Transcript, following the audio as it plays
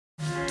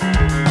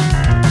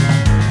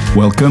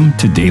Welcome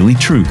to Daily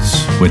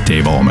Truths with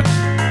Dave Allman.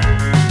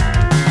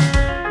 Hi,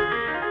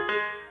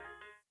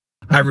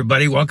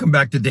 everybody. Welcome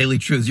back to Daily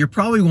Truths. You're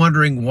probably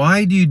wondering,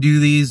 why do you do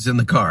these in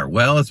the car?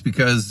 Well, it's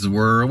because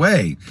we're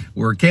away.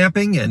 We're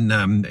camping, and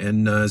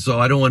so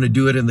I don't want to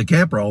do it in the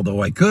camper,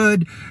 although I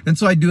could. And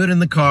so I do it in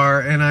the car,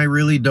 and I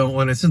really don't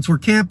want to, since we're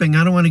camping,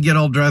 I don't want to get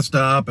all dressed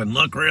up and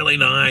look really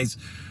nice,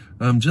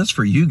 just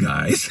for you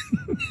guys.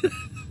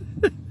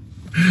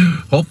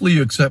 Hopefully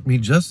you accept me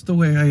just the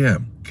way I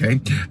am, okay?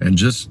 And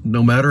just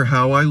no matter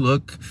how I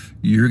look,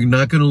 you're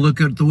not going to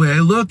look at the way I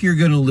look. You're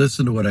going to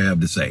listen to what I have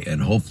to say.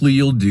 And hopefully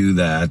you'll do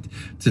that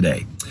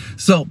today.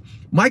 So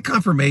my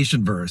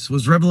confirmation verse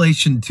was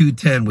Revelation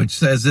 2:10, which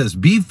says this: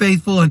 be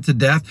faithful unto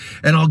death,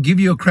 and I'll give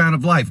you a crown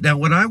of life. Now,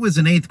 when I was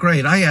in 8th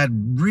grade, I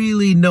had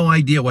really no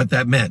idea what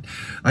that meant.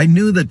 I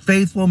knew that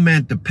faithful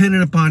meant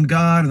dependent upon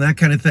God and that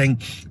kind of thing,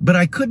 but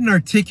I couldn't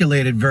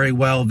articulate it very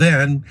well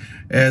then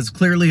as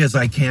clearly as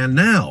I can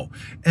now.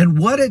 And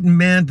what it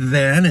meant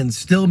then and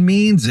still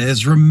means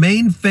is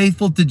remain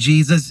faithful to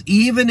Jesus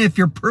even if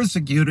you're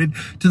persecuted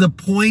to the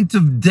point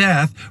of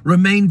death.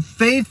 Remain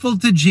faithful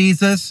to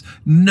Jesus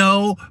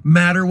no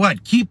matter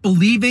what. Keep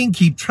believing,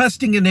 keep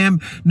trusting in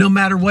Him no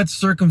matter what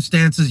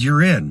circumstances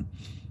you're in.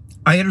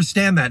 I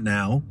understand that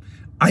now.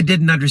 I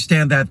didn't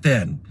understand that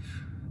then.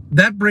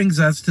 That brings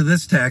us to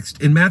this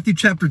text in Matthew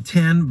chapter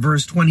 10,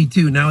 verse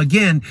 22. Now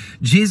again,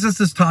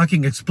 Jesus is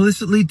talking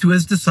explicitly to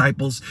his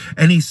disciples,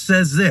 and he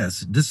says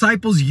this: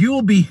 disciples, you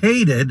will be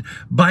hated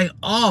by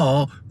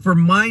all for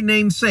my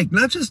name's sake.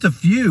 Not just a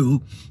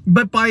few,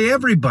 but by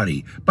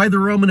everybody. By the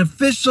Roman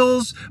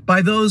officials,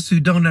 by those who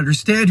don't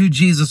understand who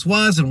Jesus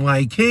was and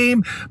why he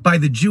came, by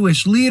the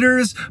Jewish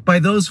leaders, by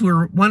those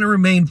who want to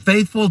remain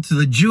faithful to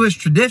the Jewish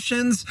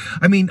traditions.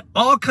 I mean,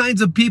 all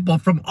kinds of people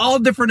from all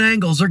different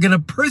angles are going to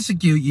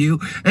persecute you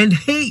and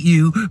hate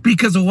you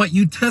because of what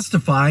you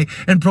testify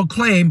and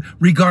proclaim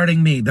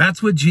regarding me.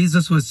 That's what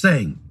Jesus was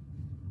saying.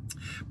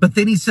 But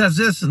then he says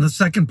this in the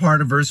second part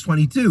of verse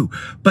 22,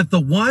 but the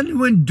one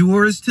who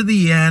endures to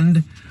the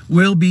end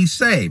will be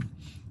saved.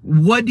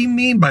 What do you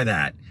mean by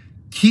that?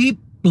 Keep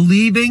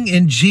believing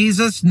in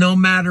Jesus no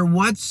matter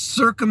what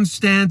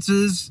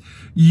circumstances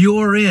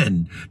you're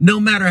in. No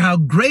matter how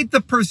great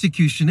the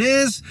persecution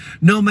is,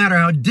 no matter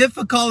how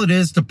difficult it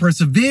is to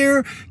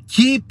persevere,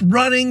 keep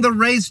running the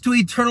race to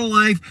eternal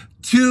life,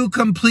 to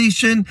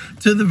completion,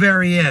 to the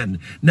very end.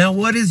 Now,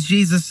 what is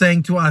Jesus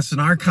saying to us in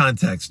our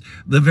context?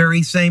 The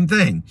very same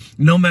thing.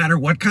 No matter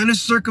what kind of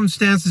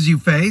circumstances you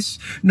face,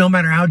 no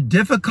matter how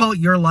difficult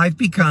your life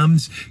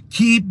becomes,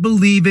 keep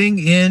believing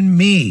in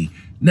me.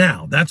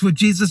 Now, that's what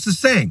Jesus is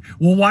saying.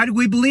 Well, why do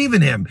we believe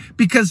in him?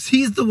 Because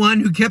he's the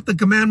one who kept the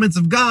commandments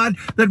of God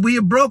that we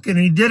have broken,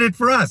 and he did it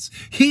for us.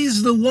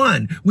 He's the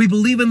one. We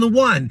believe in the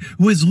one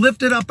who was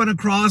lifted up on a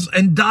cross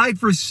and died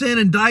for sin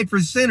and died for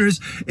sinners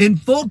in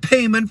full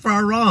payment for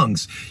our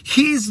wrongs.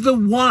 He's the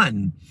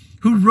one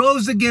who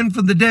rose again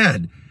from the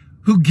dead,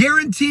 who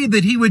guaranteed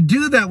that he would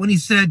do that when he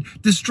said,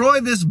 destroy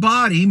this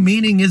body,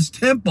 meaning his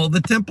temple, the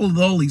temple of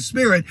the Holy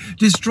Spirit,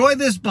 destroy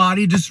this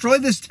body, destroy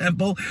this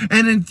temple,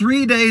 and in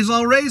 3 days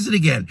I'll raise it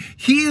again.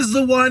 He is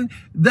the one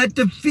that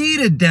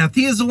defeated death.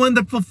 He is the one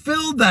that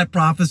fulfilled that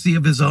prophecy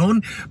of his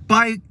own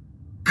by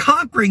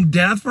conquering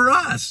death for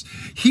us.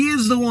 He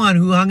is the one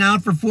who hung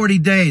out for 40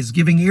 days,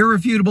 giving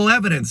irrefutable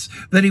evidence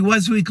that he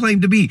was who he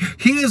claimed to be.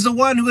 He is the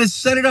one who has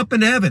set it up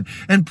in heaven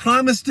and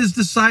promised his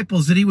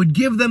disciples that he would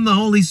give them the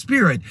Holy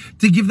Spirit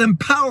to give them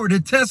power to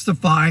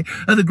testify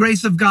of the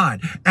grace of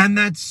God. And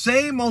that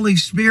same Holy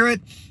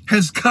Spirit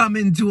has come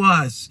into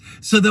us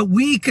so that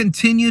we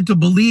continue to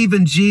believe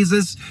in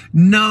Jesus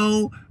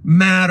no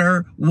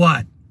matter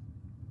what.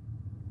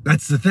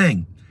 That's the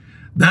thing.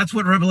 That's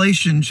what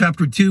Revelation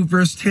chapter 2,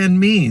 verse 10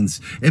 means.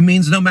 It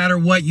means no matter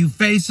what you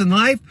face in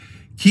life,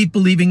 keep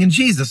believing in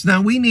Jesus.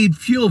 Now, we need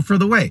fuel for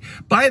the way.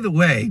 By the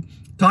way,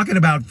 talking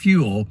about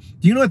fuel,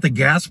 do you know what the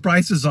gas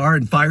prices are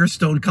in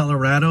Firestone,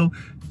 Colorado?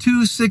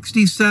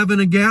 $2.67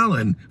 a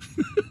gallon.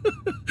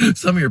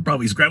 Some of you are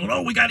probably scrambling,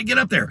 oh, we got to get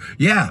up there.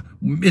 Yeah,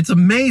 it's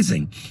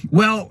amazing.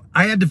 Well,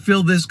 I had to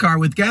fill this car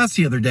with gas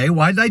the other day.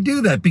 Why did I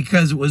do that?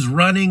 Because it was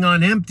running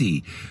on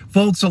empty.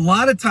 Folks, a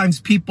lot of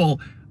times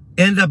people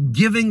end up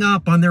giving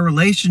up on their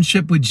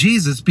relationship with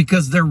Jesus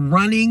because they're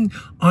running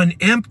on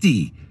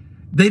empty.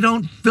 They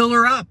don't fill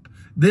her up.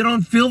 They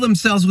don't fill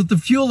themselves with the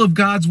fuel of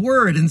God's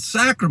word and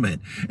sacrament.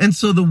 And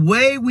so the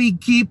way we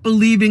keep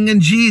believing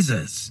in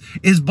Jesus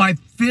is by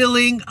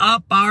filling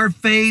up our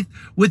faith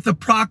with the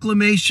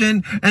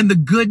proclamation and the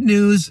good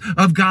news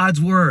of God's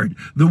word.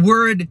 The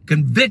word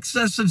convicts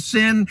us of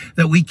sin,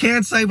 that we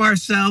can't save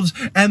ourselves,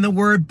 and the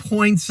word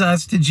points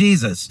us to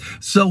Jesus.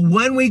 So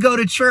when we go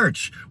to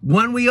church,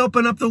 when we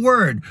open up the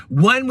word,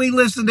 when we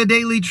listen to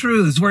Daily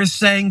Truths, we're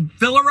saying,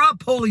 fill her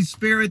up, Holy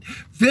Spirit,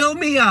 fill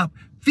me up.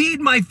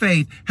 Feed my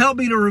faith. Help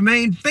me to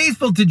remain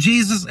faithful to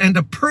Jesus and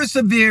to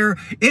persevere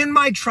in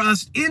my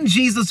trust in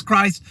Jesus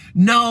Christ,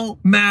 no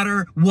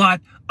matter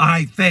what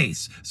I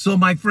face. So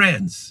my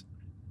friends,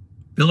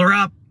 fill her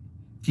up.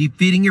 Keep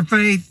feeding your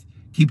faith.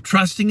 Keep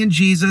trusting in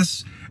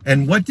Jesus.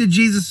 And what did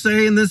Jesus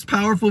say in this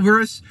powerful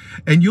verse?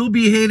 And you'll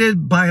be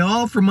hated by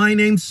all for my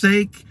name's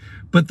sake,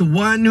 but the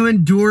one who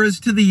endures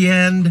to the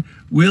end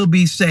will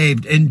be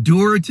saved.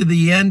 Endure to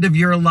the end of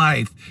your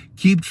life.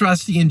 Keep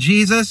trusting in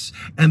Jesus.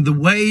 And the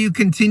way you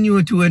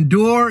continue to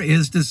endure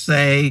is to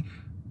say,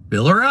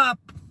 fill her up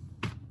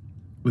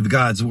with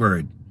God's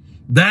word.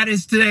 That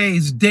is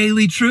today's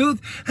daily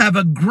truth. Have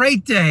a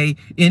great day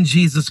in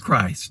Jesus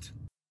Christ.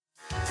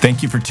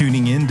 Thank you for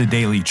tuning in to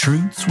Daily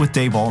Truths with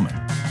Dave Allman.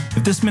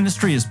 If this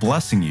ministry is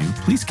blessing you,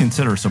 please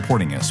consider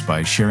supporting us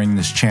by sharing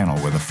this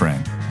channel with a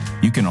friend.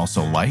 You can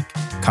also like,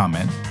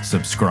 comment,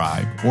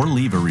 subscribe, or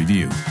leave a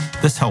review.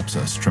 This helps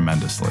us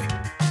tremendously.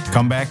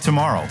 Come back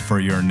tomorrow for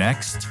your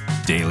next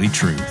Daily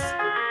Truth.